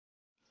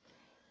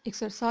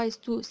Exercise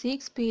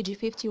 2.6, page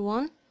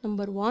 51,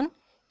 number 1.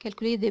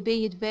 Calculate the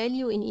paid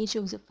value in each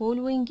of the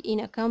following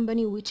in a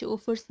company which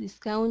offers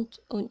discount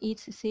on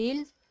its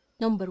sales.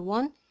 Number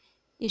 1.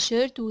 A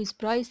shirt with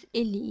price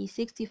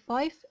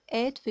LE65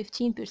 at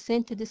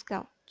 15%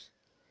 discount.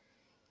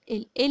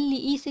 ال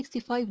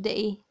LE65 ده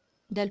ايه؟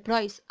 ده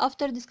البرايس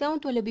after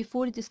discount ولا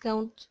before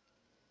discount؟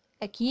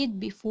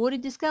 أكيد before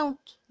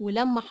discount،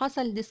 ولما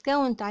حصل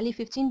discount عليه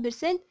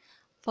 15%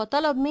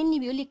 فطلب مني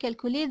بيقولي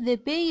calculate the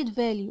paid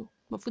value.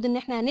 المفروض ان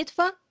احنا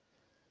هندفع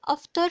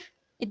after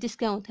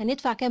الديسكاونت.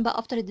 هندفع كام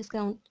بقى after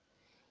الديسكاونت؟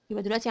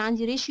 يبقى دلوقتي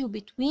عندي ratio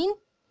between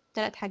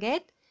 3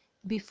 حاجات: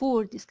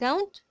 before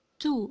discount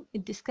to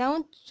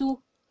الديسكاونت to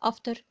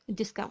after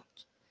الديسكاونت.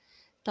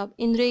 طب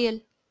in real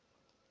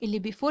اللي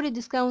before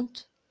الديسكاونت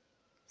 65،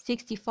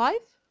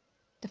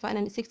 اتفقنا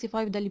ان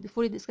 65 ده اللي before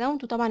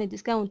الديسكاونت، وطبعا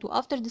الديسكاونت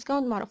وافتر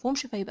ديسكاونت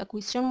معرفهمش فيبقى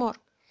question mark.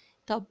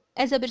 طب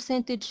as a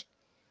percentage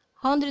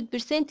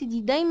 100%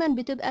 دي دايما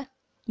بتبقى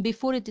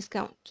before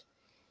الديسكاونت،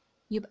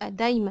 يبقى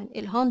دايما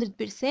ال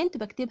 100%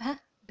 بكتبها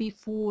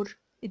before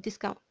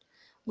الديسكاونت،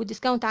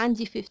 والديسكاونت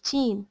عندي 15%.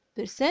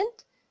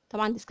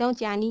 طبعا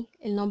ديسكاونت يعني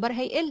النمبر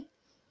هيقل،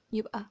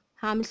 يبقى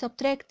هعمل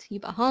subtract،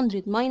 يبقى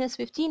 100 minus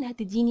 15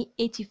 هتديني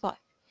 85،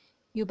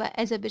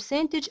 يبقى as a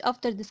percentage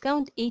after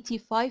discount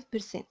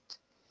 85%.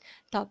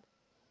 طب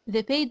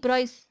the paid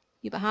price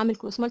يبقى هعمل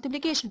cross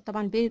multiplication،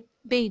 طبعا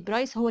paid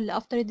price هو اللي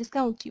after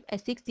discount، يبقى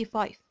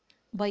 65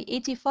 by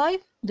 85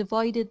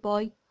 divided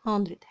by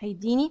 100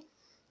 هيديني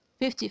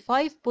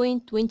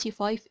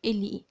 55.25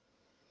 LE.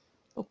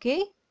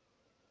 اوكي.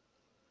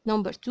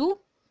 نمبر 2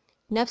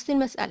 نفس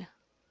المسألة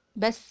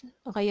بس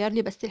غير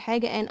لي بس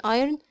الحاجة an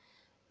iron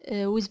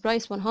with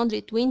price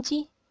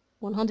 120.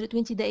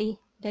 120 ده ايه؟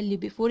 ده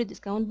اللي before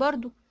الديسكاونت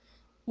برضو،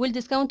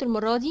 والديسكاونت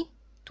المرة دي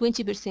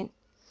 20%،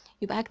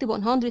 يبقى هكتب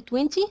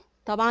 120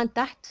 طبعا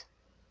تحت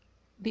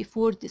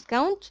before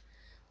discount،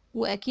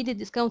 واكيد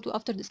الديسكاونت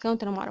وافتر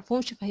ديسكاونت انا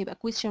معرفهمش فهيبقى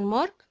question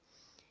mark.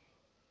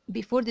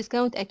 before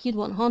discount اكيد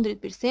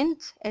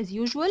 100% as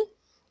usual،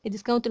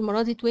 الديسكاونت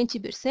المرة دي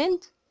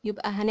 20%،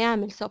 يبقى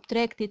هنعمل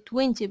subtract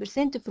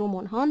 20% from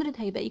 100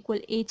 هيبقى equal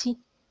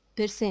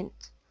 80%.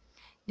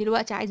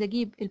 دلوقتي عايزة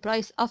اجيب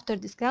البرايس after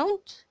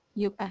discount،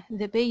 يبقى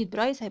the paid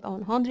price هيبقى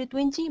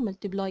 120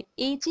 multiply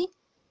 80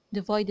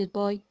 divided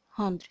by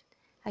 100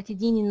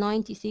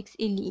 هتديني 96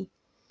 LE.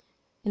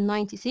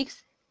 ال 96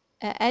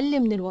 أقل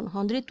من ال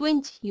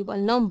 120، يبقى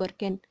النمبر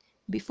كان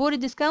before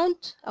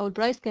discount أو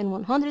البرايس كان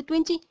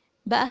 120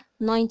 بقى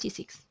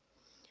 96.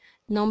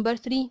 نمبر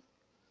 3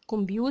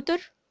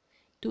 كمبيوتر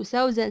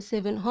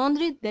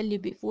 2700 ده اللي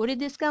before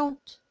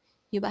discount،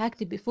 يبقى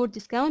هكتب before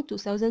discount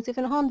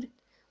 2700،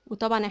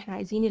 وطبعا احنا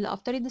عايزين اللي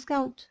after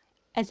discount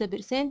as a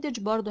percentage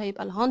برضه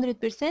هيبقى ال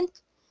 100%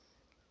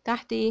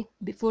 تحت ايه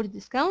before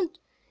discount.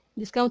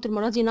 discount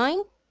المرة دي 9،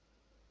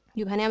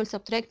 يبقى هنعمل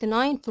subtract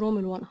 9 from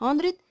ال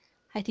 100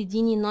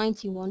 هتديني 91%،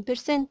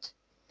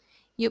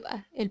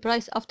 يبقى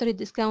البرايس after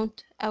الديسكاونت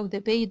أو the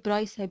paid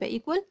price هيبقى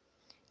equal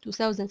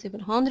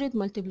 2700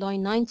 multiply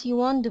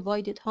 91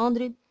 divided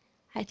 100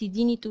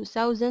 هتديني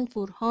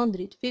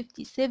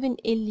 2457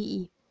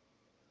 LE.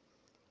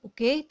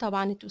 اوكي.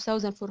 طبعا ال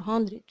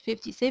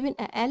 2457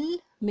 أقل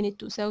من ال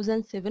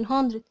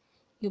 2700،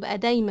 يبقى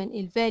دايما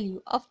ال value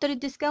after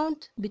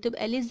الديسكاونت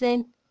بتبقى less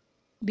than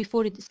before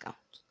الديسكاونت.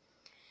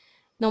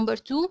 نمبر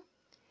 2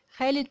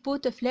 Khalid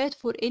bought a flat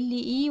for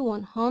LE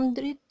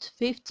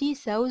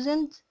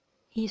 150,000.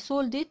 He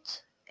sold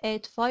it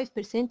at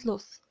 5%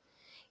 loss.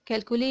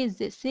 Calculate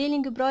the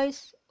selling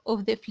price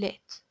of the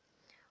flat.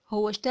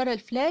 هو اشترى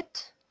الفلات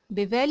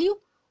بفاليو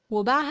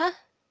وباعها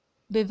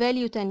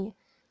بفاليو تانية،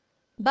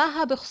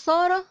 باعها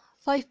بخسارة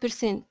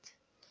 5%.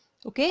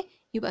 اوكي.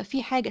 يبقى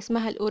في حاجة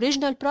اسمها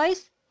الاوريجينال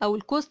برايس او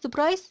الكوست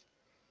برايس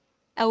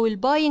او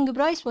الباينج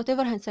برايس whatever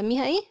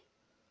هنسميها ايه.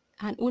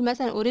 هنقول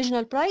مثلا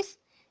اوريجينال برايس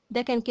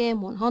ده كان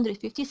كام؟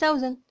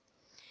 150,000.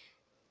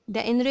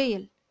 ده ان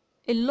ريال.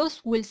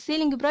 اللوس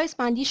والسيلينج برايس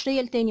ما عنديش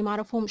ريال تاني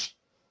معرفهمش،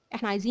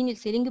 احنا عايزين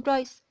السيلينج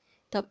برايس.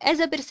 طب as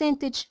a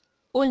percentage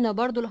قلنا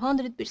برضو ال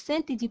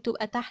 100% دي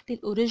بتبقى تحت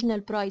الاوريجينال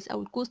برايس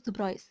او الكوست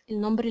برايس،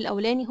 النمبر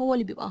الاولاني هو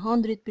اللي بيبقى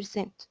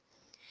 100%.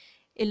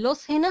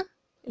 اللوس هنا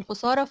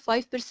الخسارة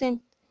 5%.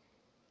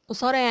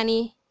 خسارة يعني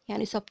ايه؟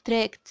 يعني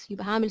subtract،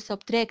 يبقى هعمل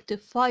subtract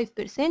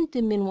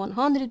 5% من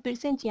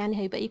 100% يعني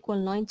هيبقى equal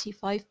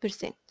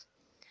 95%.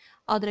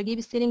 اقدر اجيب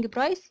السيلينج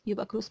برايس،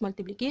 يبقى cross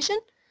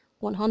multiplication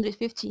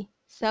 150,000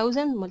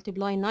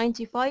 multiply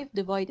 95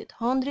 divided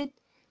 100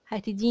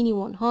 هتديني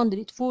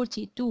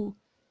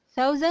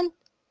 142,500.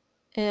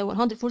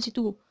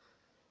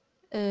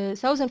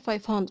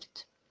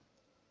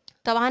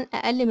 طبعا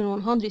اقل من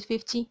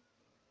 150,000.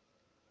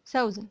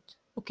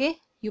 اوكي.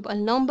 يبقى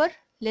النمبر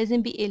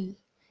لازم بيقل،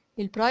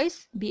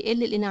 البرايس بيقل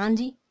لان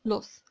عندي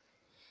loss.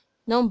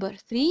 نمبر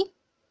 3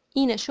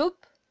 in a shop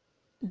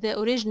the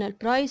original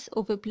price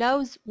of a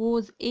blouse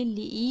was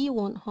LE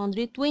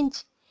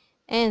 120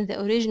 and the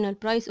original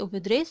price of a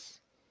dress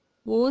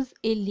was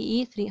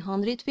LE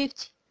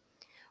 350.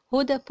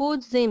 Huda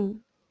bought them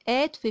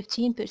at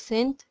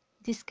 15%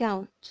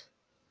 discount.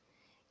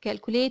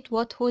 calculate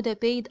what Huda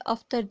paid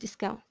after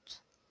discount.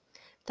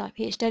 طيب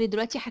هي اشترت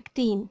دلوقتي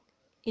حاجتين،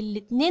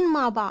 الاتنين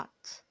مع بعض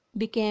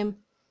بكام؟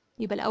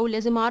 يبقى الأول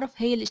لازم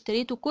أعرف هي اللي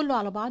اشتريته كله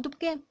على بعضه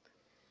بكام.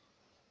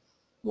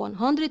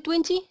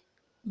 120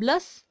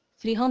 plus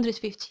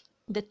 350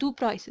 ده two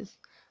prices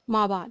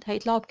مع بعض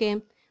هيطلعوا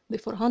بكام؟ ب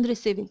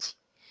 470.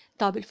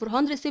 طب ال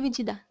 470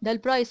 ده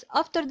البرايس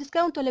after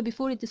discount ولا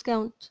before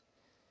discount؟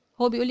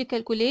 هو بيقول لي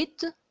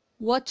calculate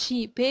what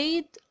she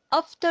paid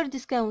after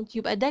discount،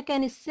 يبقى ده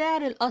كان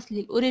السعر الأصلي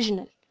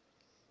الأوريجينال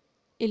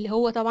اللي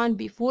هو طبعا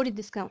before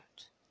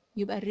discount.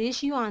 يبقى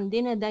الريشيو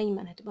عندنا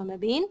دايما هتبقى ما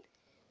بين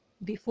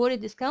before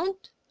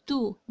discount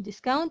to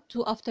discount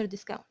to after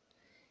discount.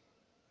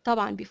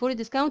 طبعا before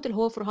discount اللي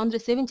هو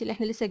 470 اللي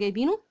احنا لسه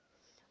جايبينه،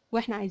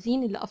 واحنا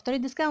عايزين اللي after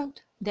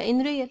discount ده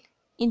in real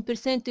in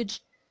percentage.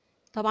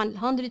 طبعا ال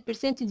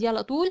 100% دي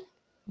على طول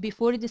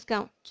before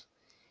discount.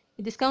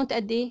 الديسكاونت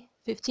قد ايه؟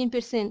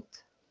 15%.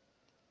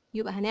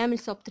 يبقى هنعمل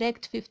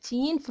subtract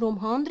 15 from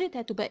 100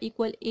 هتبقى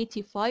equal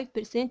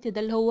 85%،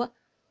 ده اللي هو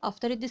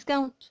after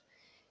discount.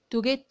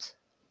 to get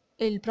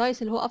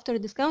البرايس اللي هو after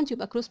discount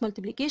يبقى cross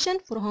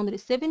multiplication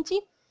 470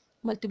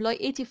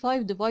 multiply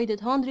 85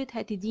 divided 100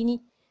 هتديني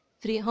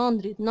 399.5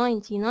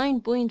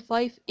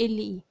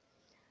 LE.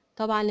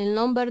 طبعا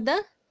النمبر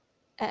ده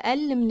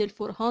اقل من ال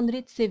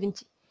 470.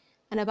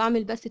 انا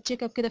بعمل بس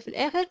تشيك اب كده في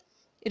الاخر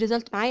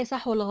الريزلت معايا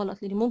صح ولا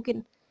غلط، لان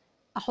ممكن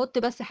احط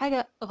بس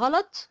حاجه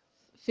غلط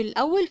في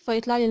الاول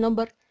فيطلع لي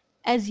النمبر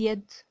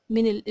ازيد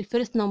من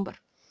الفيرست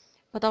نمبر،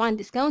 فطبعا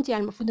ديسكاونت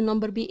يعني المفروض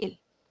النمبر بيقل.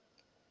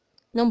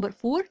 نمبر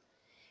 4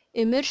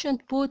 a merchant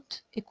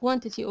bought a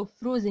quantity of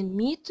frozen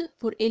meat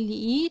for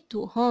LE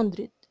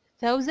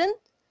 200,000.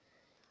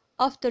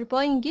 After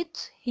buying it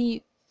he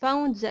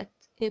found that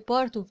a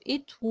part of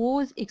it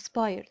was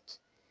expired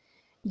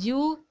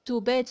due to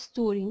bad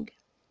storing.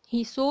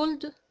 He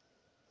sold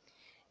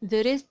the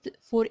rest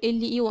for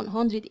LE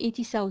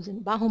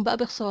 180,000. باعهم بقى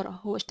بخسارة،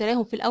 هو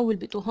اشتراهم في الأول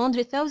ب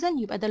 200,000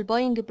 يبقى ده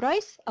الباينج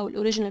برايس أو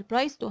الأوريجينال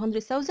برايس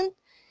 200,000،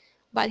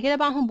 بعد كده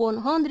باعهم ب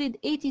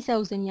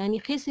 180,000 يعني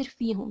خسر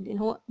فيهم لأن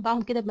هو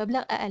باعهم كده بمبلغ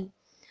أقل.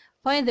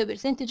 Find the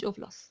percentage of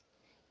loss.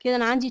 كده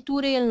أنا عندي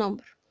two real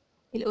number،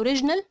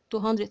 الأوريجينال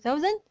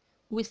 200,000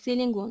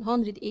 والسيلينج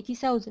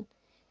 180,000.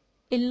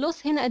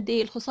 اللوس هنا قد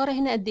إيه؟ الخسارة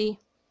هنا قد إيه؟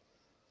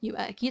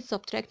 يبقى أكيد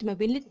subtract ما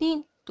بين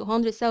الاتنين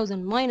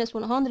 200,000 minus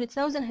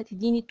 100,000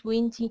 هتديني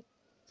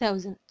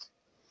 20,000.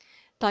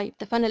 طيب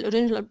اتفقنا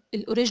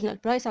الأوريجينال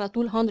برايس على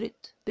طول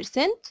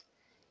 100%،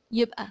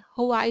 يبقى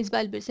هو عايز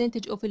بقى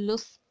البرسنتج اوف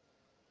اللوس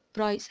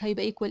برايس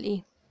هيبقى ايكوال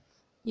ايه؟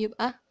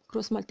 يبقى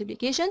cross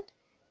multiplication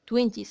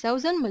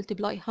 20,000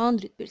 multiply 100%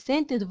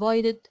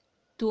 divided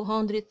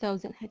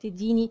 200,000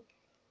 هتديني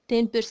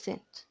 10%.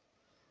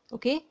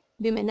 اوكي،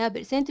 بما انها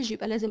برسنتج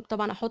يبقى لازم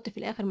طبعا احط في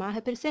الاخر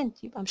معاها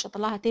percent، يبقى مش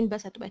هطلعها 10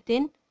 بس هتبقى 10%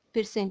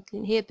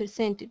 لان هي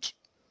percentage.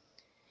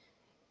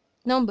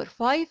 Number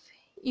 5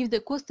 if the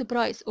cost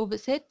price of a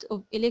set of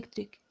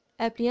electric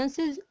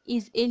appliances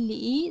is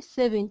LE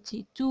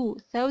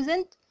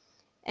 72,000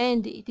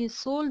 and it is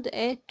sold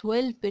at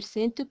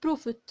 12%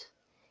 profit,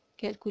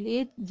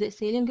 calculate the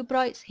selling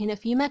price. هنا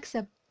في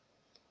مكسب،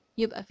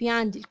 يبقى في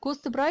عندي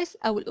الكوست برايس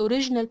او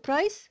الاوريجينال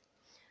برايس،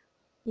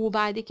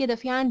 وبعد كده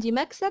في عندي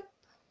مكسب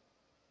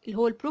اللي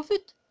هو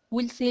البروفيت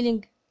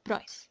والسيلينج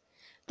برايس.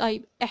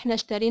 طيب احنا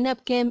اشترينا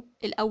بكام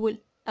الاول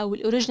او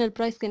الاوريجينال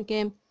برايس كان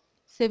كام؟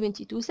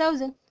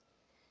 72,000.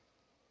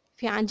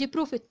 في عندي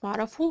بروفيت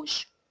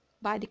معرفوش،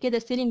 بعد كده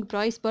سيلينج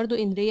برايس برضو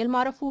ان ريال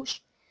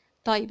معرفوش.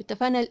 طيب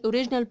اتفقنا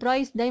الاوريجينال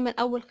برايس دايما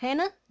اول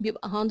خانة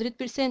بيبقى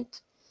 100%،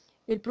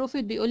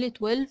 البروفيت بيقولي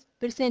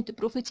 12%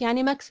 بروفيت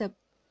يعني مكسب،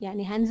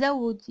 يعني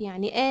هنزود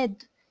يعني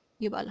اد،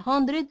 يبقى ال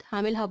 100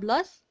 هعملها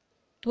بلس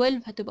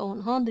 12 هتبقى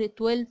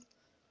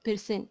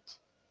 112%.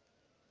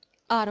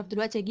 اعرف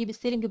دلوقتي اجيب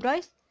السيلينج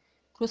برايس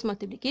كروس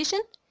مالتيبليكيشن،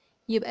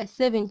 يبقى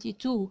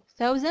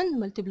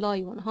 72,000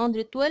 multiply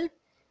 112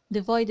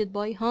 divided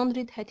by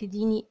 100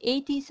 هتديني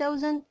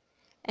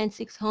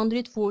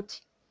 80,640.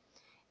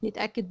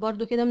 نتأكد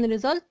برضو كده من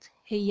الريزلت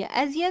هي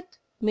أزيد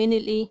من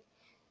الايه؟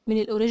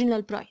 من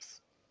الاوريجينال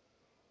برايس.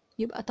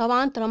 يبقى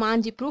طبعا طالما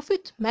عندي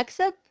بروفيت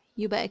مكسب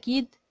يبقى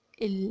أكيد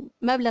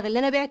المبلغ اللي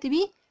أنا بعت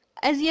بيه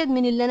أزيد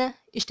من اللي أنا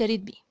اشتريت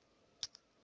بيه.